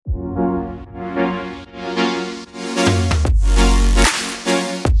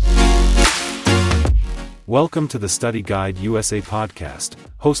Welcome to the Study Guide USA podcast,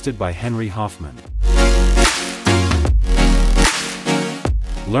 hosted by Henry Hoffman.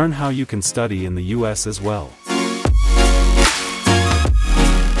 Learn how you can study in the US as well.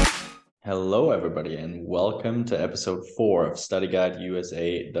 Hello, everybody, and welcome to episode 4 of Study Guide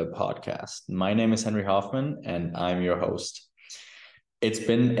USA, the podcast. My name is Henry Hoffman, and I'm your host. It's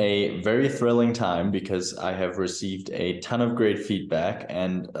been a very thrilling time because I have received a ton of great feedback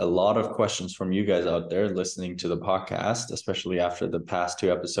and a lot of questions from you guys out there listening to the podcast, especially after the past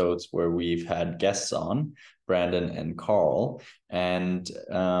 2 episodes where we've had guests on, Brandon and Carl. And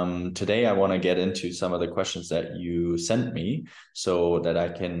today I want to get into some of the questions that you sent me so that I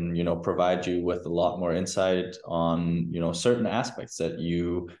can, provide you with a lot more insight on, certain aspects that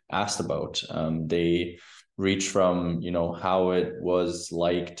you asked about. They reach from, how it was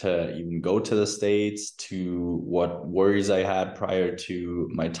like to even go to the States, to what worries I had prior to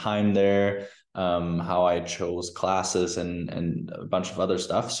my time there, how I chose classes and a bunch of other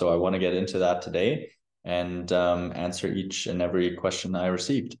stuff. So I want to get into that today and answer each and every question I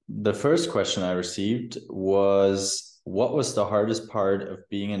received. The first question I received was, what was the hardest part of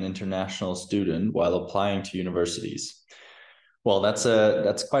being an international student while applying to universities? Well,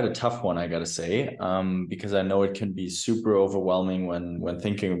 that's quite a tough one, I gotta say, because I know it can be super overwhelming when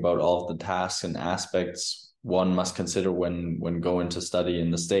thinking about all of the tasks and aspects one must consider when going to study in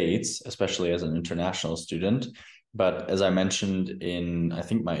the States, especially as an international student. But as I mentioned in, I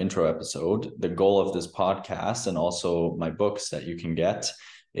think, my intro episode, the goal of this podcast and also my books that you can get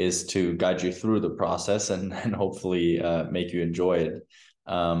is to guide you through the process and hopefully make you enjoy it.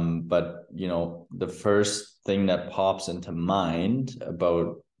 But the first thing that pops into mind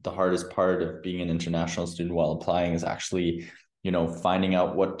about the hardest part of being an international student while applying is actually, finding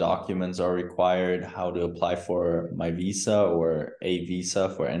out what documents are required, how to apply for my visa or a visa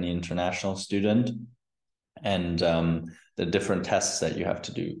for any international student, and the different tests that you have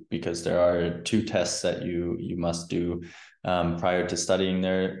to do, because there are 2 tests that you must do prior to studying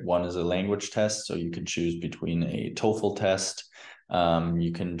there. One is a language test, so you can choose between a TOEFL test.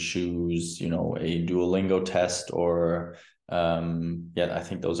 You can choose, a Duolingo test, or I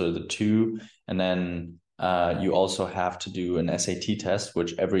think those are the 2. And then you also have to do an SAT test,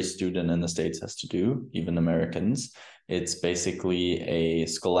 which every student in the States has to do, even Americans. It's basically a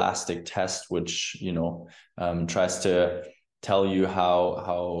scholastic test, which, tries to tell you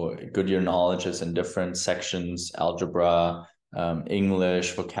how good your knowledge is in different sections: algebra,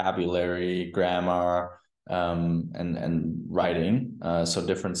 English, vocabulary, grammar, and writing, so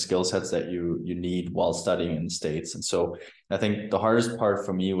different skill sets that you need while studying in the States. And so I think the hardest part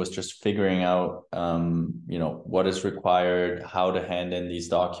for me was just figuring out what is required, how to hand in these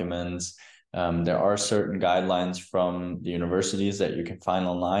documents. There are certain guidelines from the universities that you can find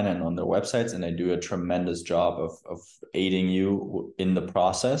online and on their websites, and they do a tremendous job of aiding you in the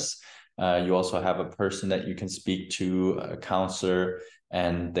process. You also have a person that you can speak to, a counselor,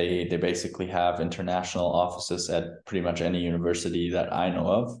 and they basically have international offices at pretty much any university that I know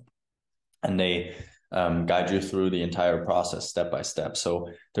of. And they guide you through the entire process step by step. So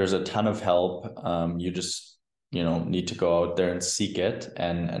there's a ton of help. You just, need to go out there and seek it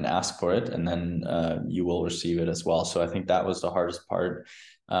and ask for it, and then you will receive it as well. So I think that was the hardest part.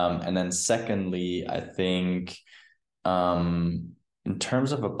 And then secondly, I think in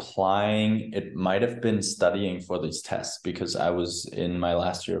terms of applying, it might have been studying for these tests, because I was in my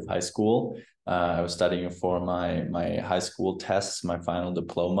last year of high school. I was studying for my high school tests, my final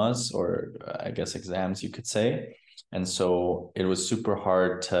diplomas, or I guess exams, you could say. And so it was super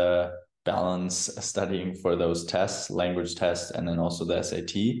hard to balance studying for those tests, language tests, and then also the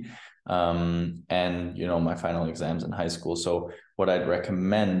SAT, and my final exams in high school. So what I'd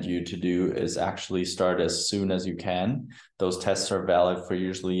recommend you to do is actually start as soon as you can. Those tests are valid for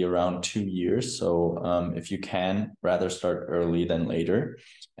usually around 2 years. So if you can, rather start early than later,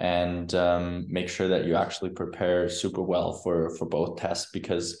 and make sure that you actually prepare super well for both tests,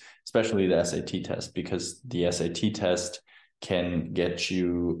 because especially the SAT test, because the SAT test can get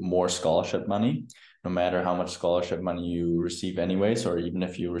you more scholarship money, no matter how much scholarship money you receive anyways, or even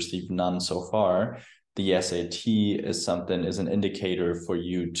if you receive none so far. The SAT is an indicator for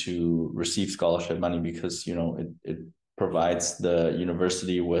you to receive scholarship money, because it provides the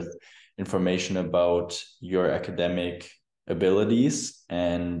university with information about your academic abilities,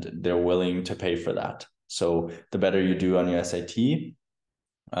 and they're willing to pay for that. So the better you do on your SAT,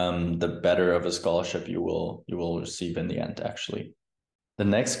 the better of a scholarship you will receive in the end, actually. The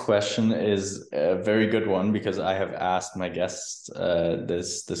next question is a very good one, because I have asked my guests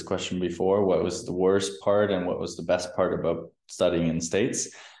this question before: what was the worst part and what was the best part about studying in the States?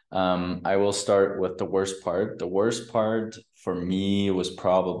 I will start with the worst part. The worst part for me was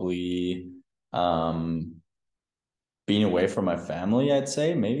probably being away from my family, I'd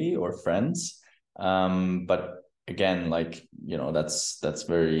say, maybe, or friends. But again, like, that's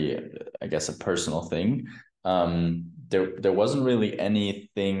very, I guess, a personal thing. There wasn't really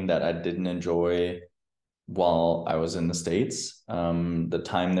anything that I didn't enjoy while I was in the States. The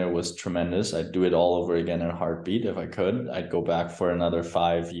time there was tremendous. I'd do it all over again in a heartbeat if I could. I'd go back for another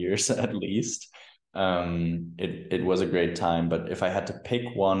 5 years at least. It was a great time, but if I had to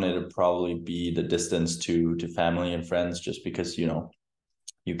pick one, it would probably be the distance to family and friends, just because you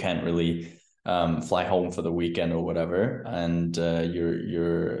can't really fly home for the weekend or whatever, and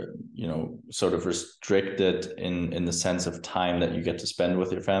you're sort of restricted in the sense of time that you get to spend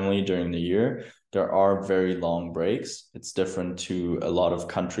with your family during the year. There are very long breaks. It's different to a lot of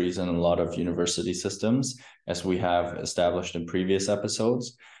countries and a lot of university systems, as we have established in previous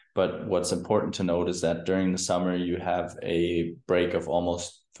episodes. But what's important to note is that during the summer, you have a break of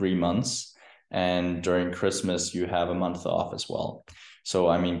almost 3 months. And during Christmas, you have a month off as well. So,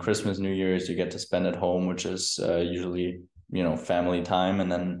 I mean, Christmas, New Year's, you get to spend at home, which is usually, family time. And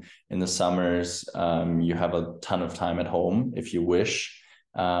then in the summers, you have a ton of time at home if you wish,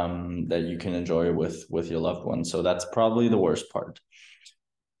 that you can enjoy with your loved ones. So that's probably the worst part.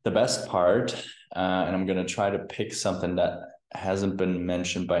 The best part, and I'm going to try to pick something that hasn't been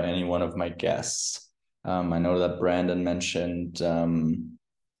mentioned by any one of my guests. I know that Brandon mentioned,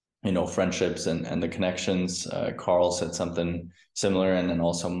 friendships and the connections. Carl said something similar, and then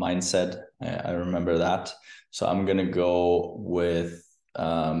also mindset. I remember that. So I'm going to go with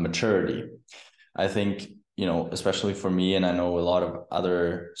maturity. I think, especially for me, and I know a lot of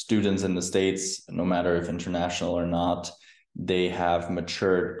other students in the States, no matter if international or not, they have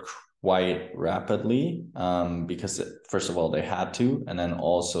matured quite rapidly, because first of all, they had to. And then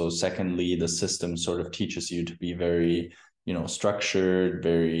also, secondly, the system sort of teaches you to be very, structured,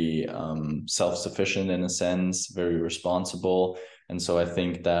 very self-sufficient in a sense, very responsible. And so I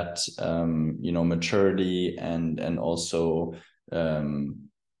think that, maturity and also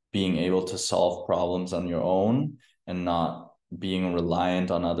being able to solve problems on your own and not being reliant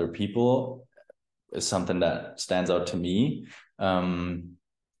on other people is something that stands out to me,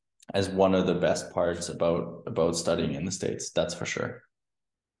 as one of the best parts about studying in the States. That's for sure.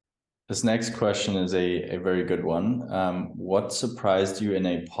 This next question is a very good one. What surprised you in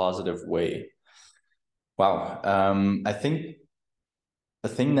a positive way? Wow. I think the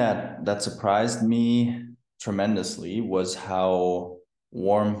thing that surprised me tremendously was how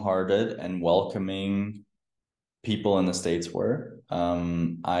warm-hearted and welcoming people in the States were.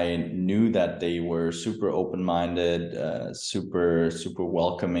 I knew that they were super open-minded, super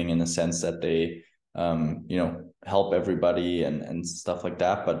welcoming, in the sense that they, help everybody and stuff like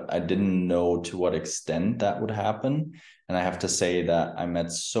that. But I didn't know to what extent that would happen. And I have to say that I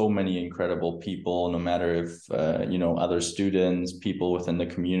met so many incredible people, no matter if, other students, people within the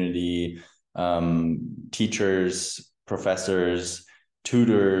community, teachers, professors,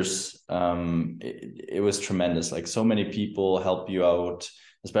 tutors. It was tremendous. Like, so many people help you out,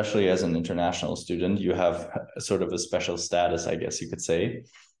 especially as an international student. You have sort of a special status, I guess you could say,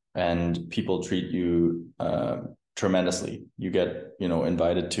 and people treat you tremendously. You get,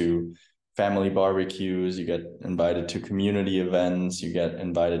 invited to family barbecues, you get invited to community events, you get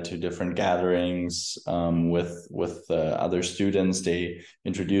invited to different gatherings with other students. They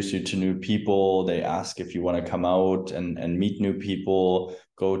introduce you to new people. They ask if you want to come out and meet new people,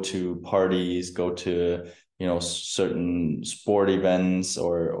 go to parties, go to, certain sport events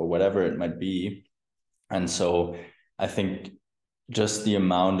or whatever it might be. And so I think just the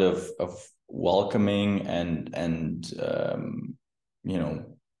amount of welcoming and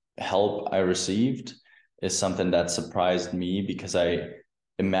help I received is something that surprised me, because I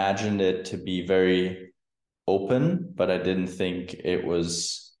imagined it to be very open, but I didn't think it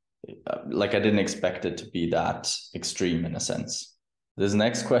was I didn't expect it to be that extreme, in a sense. This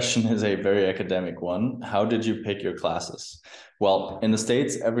next question is a very academic one. How did you pick your classes? Well, in the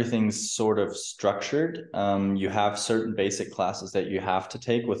States, everything's sort of structured. You have certain basic classes that you have to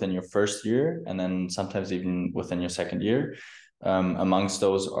take within your first year, and then sometimes even within your second year. Amongst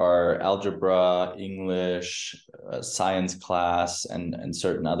those are algebra, English, science class, and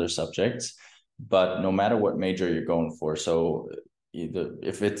certain other subjects. But no matter what major you're going for, so either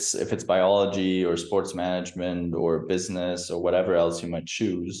if it's biology or sports management or business or whatever else you might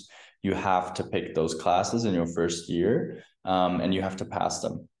choose, you have to pick those classes in your first year, and you have to pass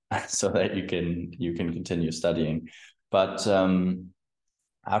them so that you can continue studying. But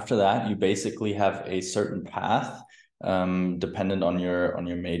after that, you basically have a certain path. dependent on your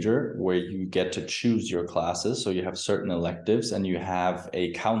major, where you get to choose your classes. So you have certain electives and you have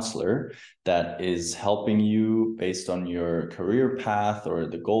a counselor that is helping you based on your career path or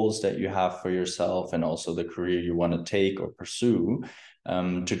the goals that you have for yourself, and also the career you want to take or pursue,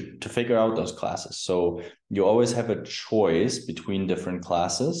 to figure out those classes. So you always have a choice between different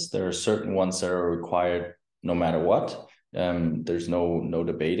classes. There are certain ones that are required no matter what. There's no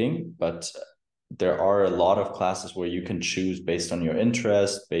debating, but there are a lot of classes where you can choose based on your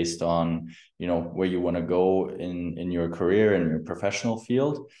interest, based on, where you want to go in your career and your professional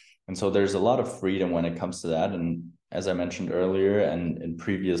field. And so there's a lot of freedom when it comes to that. And as I mentioned earlier and in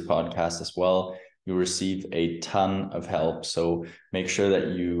previous podcasts as well, you receive a ton of help. So make sure that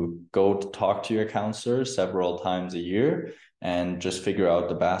you go to talk to your counselor several times a year and just figure out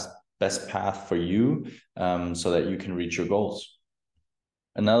the best path for you, so that you can reach your goals.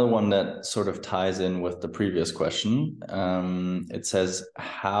 Another one that sort of ties in with the previous question, it says,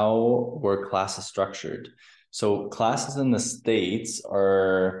 how were classes structured? So classes in the States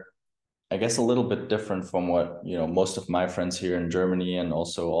are, I guess, a little bit different from what, most of my friends here in Germany and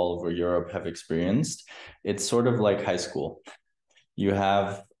also all over Europe have experienced. It's sort of like high school. You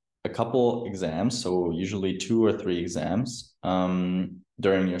have a couple exams, so usually 2 or 3 exams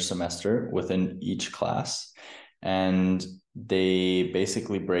during your semester within each class. And they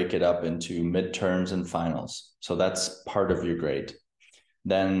basically break it up into midterms and finals. So that's part of your grade.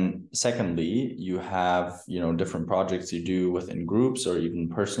 Then secondly, you have, different projects you do within groups or even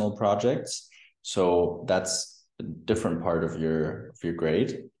personal projects. So that's a different part of your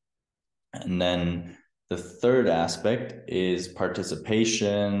grade. And then the third aspect is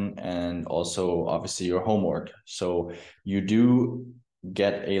participation and also obviously your homework. So you do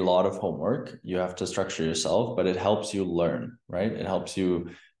get a lot of homework. You have to structure yourself, but it helps you learn, right? It helps you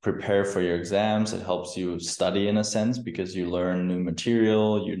prepare for your exams. It helps you study in a sense, because you learn new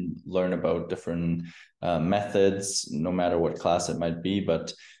material, you learn about different methods, no matter what class it might be,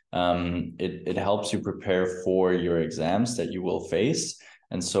 but it helps you prepare for your exams that you will face.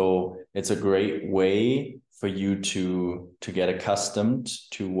 And so it's a great way for you to get accustomed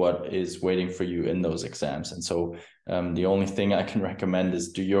to what is waiting for you in those exams. And so the only thing I can recommend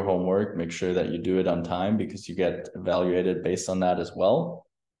is do your homework, make sure that you do it on time, because you get evaluated based on that as well.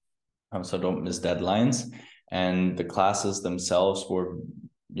 So don't miss deadlines. And the classes themselves were,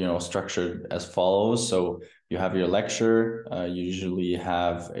 structured as follows. So you have your lecture, you usually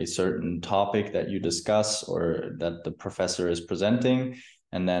have a certain topic that you discuss or that the professor is presenting.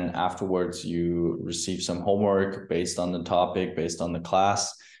 And then afterwards, you receive some homework based on the topic, based on the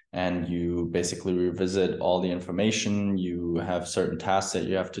class, and you basically revisit all the information. You have certain tasks that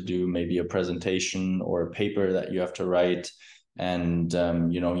you have to do, maybe a presentation or a paper that you have to write. And,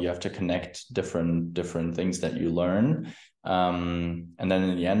 you have to connect different things that you learn. And then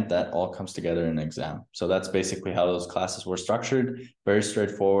in the end, that all comes together in an exam. So that's basically how those classes were structured. Very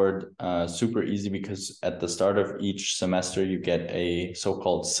straightforward, super easy, because at the start of each semester, you get a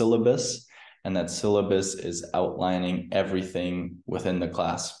so-called syllabus. And that syllabus is outlining everything within the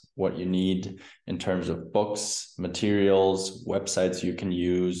class, what you need in terms of books, materials, websites you can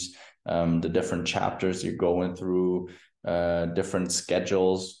use, the different chapters you're going through, different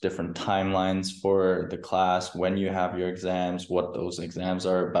schedules, different timelines for the class, when you have your exams, what those exams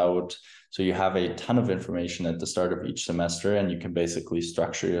are about. So you have a ton of information at the start of each semester, and you can basically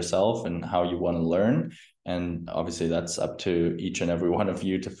structure yourself and how you want to learn. And obviously that's up to each and every one of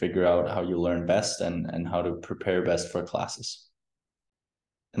you to figure out how you learn best and how to prepare best for classes.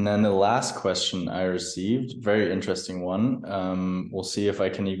 And then the last question I received, very interesting one. We'll see if I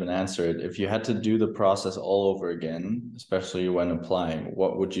can even answer it. If you had to do the process all over again, especially when applying,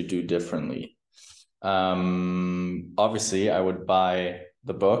 what would you do differently? Obviously, I would buy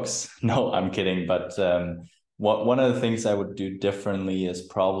the books. No, I'm kidding. But one of the things I would do differently is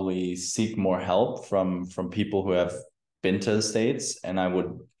probably seek more help from people who have been to the States, and I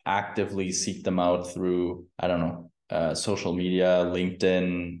would actively seek them out through, I don't know, social media,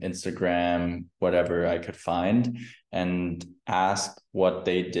 LinkedIn, Instagram, whatever I could find, and ask what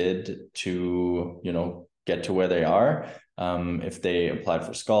they did to, get to where they are. If they applied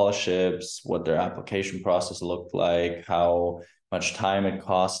for scholarships, what their application process looked like, how much time it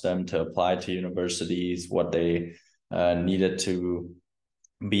cost them to apply to universities, what they needed to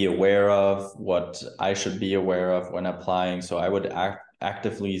be aware of, what I should be aware of when applying. So I would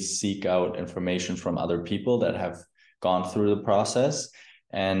actively seek out information from other people that have gone through the process.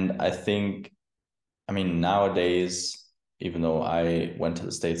 And I think, nowadays even though I went to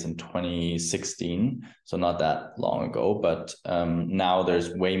the States in 2016, so not that long ago. But now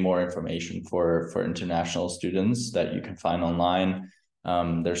there's way more information for international students that you can find online.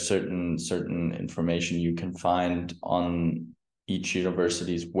 There's certain information you can find on each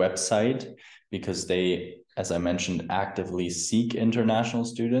university's website, because they, as I mentioned, actively seek international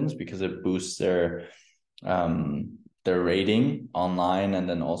students because it boosts their rating online, and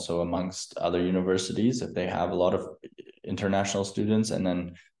then also amongst other universities if they have a lot of international students. And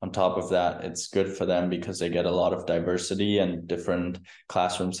then on top of that, it's good for them because they get a lot of diversity and different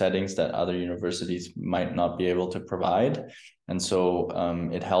classroom settings that other universities might not be able to provide. And so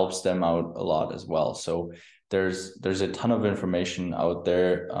it helps them out a lot as well. So there's a ton of information out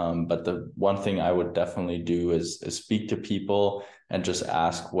there, but the one thing I would definitely do is speak to people and just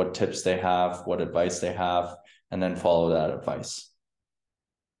ask what tips they have, what advice they have, and then follow that advice.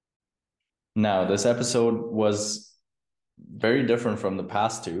 Now, this episode was very different from the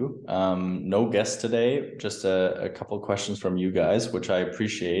past two. No guest today, just a couple of questions from you guys, which I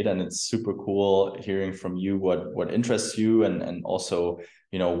appreciate. And it's super cool hearing from you what interests you, and also,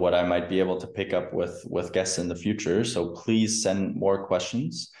 what I might be able to pick up with guests in the future. So please send more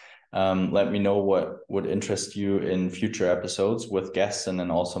questions. Let me know what would interest you in future episodes with guests, and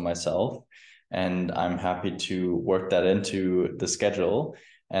then also myself. And I'm happy to work that into the schedule.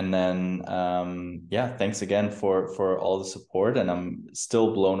 And then, thanks again for all the support. And I'm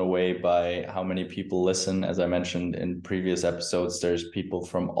still blown away by how many people listen. As I mentioned in previous episodes, there's people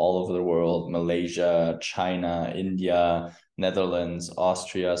from all over the world: Malaysia, China, India, Netherlands,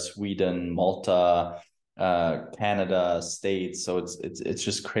 Austria, Sweden, Malta, Canada, States. So it's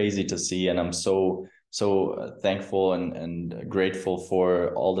just crazy to see. And I'm so thankful and grateful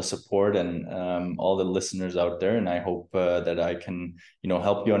for all the support and all the listeners out there. And I hope that I can,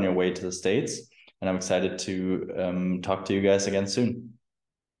 help you on your way to the States. And I'm excited to talk to you guys again soon.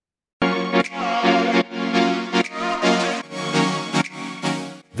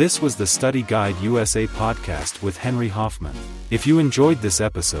 This was the Study Guide USA podcast with Henry Hoffman. If you enjoyed this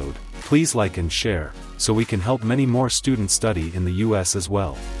episode, please like and share, so we can help many more students study in the US as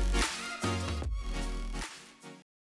well.